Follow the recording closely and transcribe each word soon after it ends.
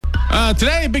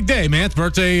Today, big day, man. It's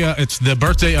birthday. It's the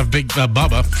birthday of Big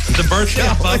Bubba. The birthday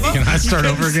of Bubba? Can I start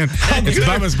over again? It's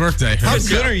Bubba's birthday. How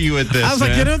good are you at this, I was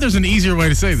like, there's an easier way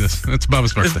to say this. It's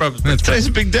Bubba's birthday. Today's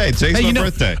a big day. Today's my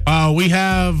birthday. We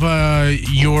have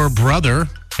your brother,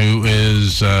 who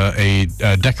is a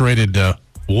decorated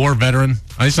war veteran.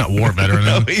 Oh, he's not war veteran.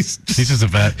 No, he's just a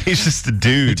vet. He's just a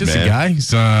dude, He's just a guy.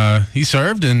 He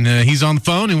served, and he's on the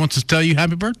phone. He wants to tell you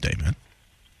happy birthday, man.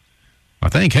 I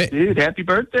think. Hey, dude, happy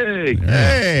birthday.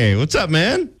 Hey, what's up,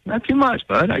 man? Not too much,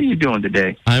 bud. How you doing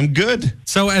today? I'm good.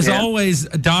 So, as always,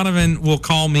 Donovan will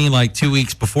call me like 2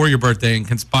 weeks before your birthday and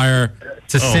conspire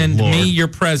to send me your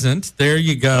present. There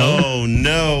you go. Oh,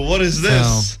 no. What is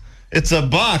this? It's a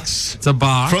box. It's a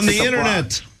box. From the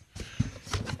internet.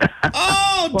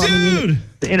 Oh, dude.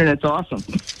 The internet's awesome.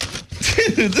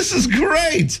 Dude, this is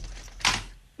great.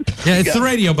 Yeah, it's the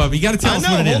radio, Bubba. You got to tell us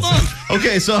what it is. On.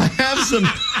 Okay, so I have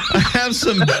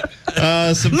some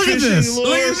Look fishing lures.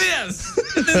 Look at this.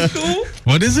 Isn't this cool?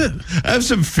 What is it? I have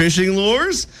some fishing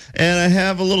lures, and I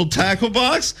have a little tackle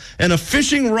box and a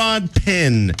fishing rod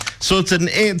pin. So is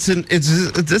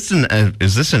this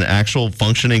an actual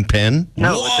functioning pin?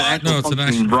 No, it's an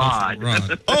actual rod.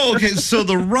 Oh, okay. So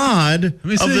the rod of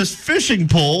this fishing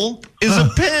pole is a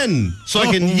pin, so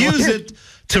I can use it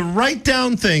to write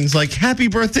down things like "Happy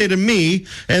Birthday" to me,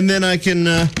 and then I can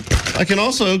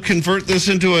also convert this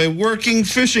into a working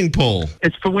fishing pole.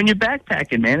 It's for when you're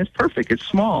backpacking, man. It's perfect. It's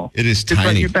small. It is tiny.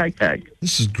 Right in your backpack.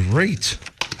 This is great.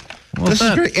 This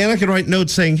is great. And I can write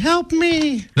notes saying, "Help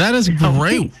me." That is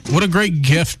great. What a great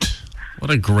gift.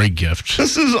 What a great gift.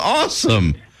 This is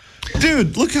awesome.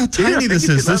 Dude, look how tiny this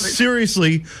is. This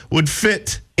seriously would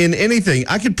fit in anything.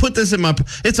 I could put this in my...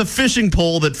 It's a fishing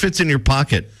pole that fits in your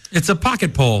pocket. It's a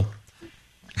pocket pole.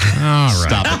 All right.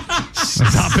 Stop it.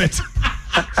 Stop it.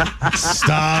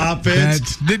 Stop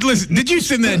it. Listen, did you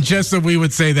send that just so we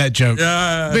would say that joke?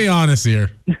 Be honest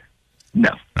here.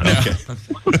 No. Okay.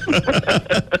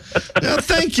 No,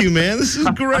 thank you, man. This is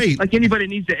great. Like anybody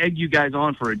needs to egg you guys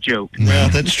on for a joke. Well,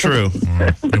 that's true.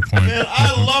 Good point. Man,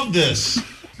 I love this.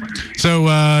 So,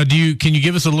 can you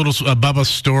give us a little Bubba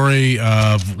story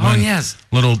of when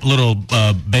little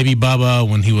baby Bubba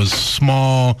when he was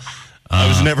small? I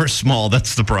was never small.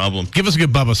 That's the problem. Give us a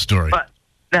good Bubba story. But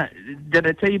did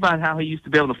I tell you about how he used to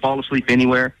be able to fall asleep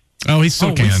anywhere? Oh, he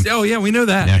still can. Yeah, we know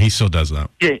that. Yeah, he still does that.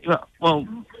 Yeah. Well,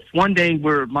 one day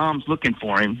where mom's looking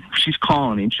for him, she's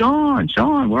calling him,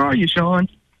 Sean, where are you, Sean?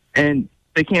 And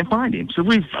they can't find him. So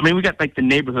we got like the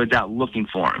neighborhoods out looking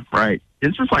for him, right?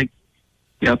 It's just like,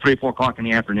 3 or 4 o'clock in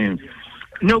the afternoon.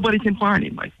 Nobody can find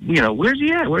him. Like, where's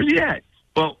he at? Where's he at?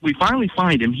 Well, we finally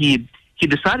find him. He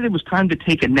decided it was time to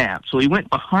take a nap, so he went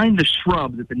behind the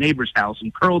shrubs at the neighbor's house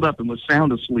and curled up and was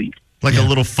sound asleep. Like a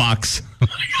little fox.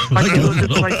 Did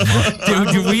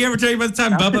we ever tell you about the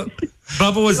time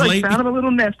Bubba was late? Found him a little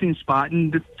nesting spot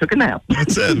and just took a nap.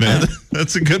 That's it, man.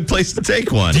 That's a good place to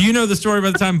take one. Do you know the story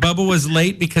about the time Bubba was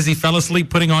late because he fell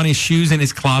asleep putting on his shoes in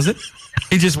his closet?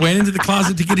 He just went into the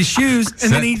closet to get his shoes,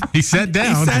 and then he sat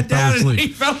down. He sat down and he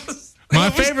fell asleep. My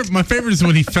favorite is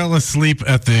when he fell asleep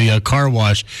at the car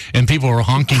wash and people were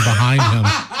honking behind him.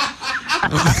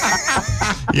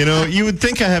 You would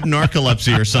think I have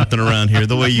narcolepsy or something around here,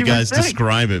 the way you guys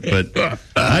describe it. But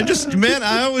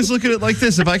I always look at it like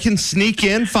this. If I can sneak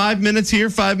in 5 minutes here,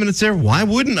 5 minutes there, why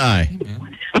wouldn't I?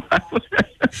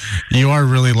 You are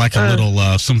really like a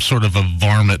little, some sort of a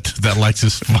varmint that likes to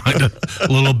find a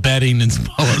little bedding and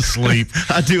fall asleep.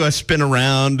 I do. I spin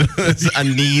around. I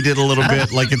knead it a little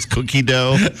bit like it's cookie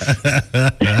dough.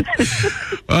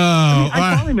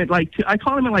 I call him at like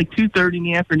 2:30 in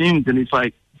the afternoons, and he's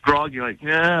like groggy, like,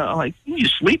 yeah. I'm like, you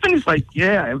sleeping? He's like,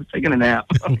 yeah, I was taking a nap.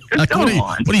 What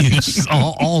are you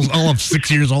all of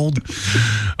 6 years old?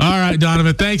 All right,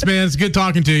 Donovan. Thanks, man. It's good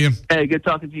talking to you. Hey, good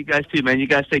talking to you guys too, man. You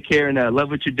guys take care and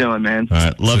love what you're doing, man. All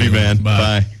right, love you, man.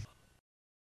 Bye.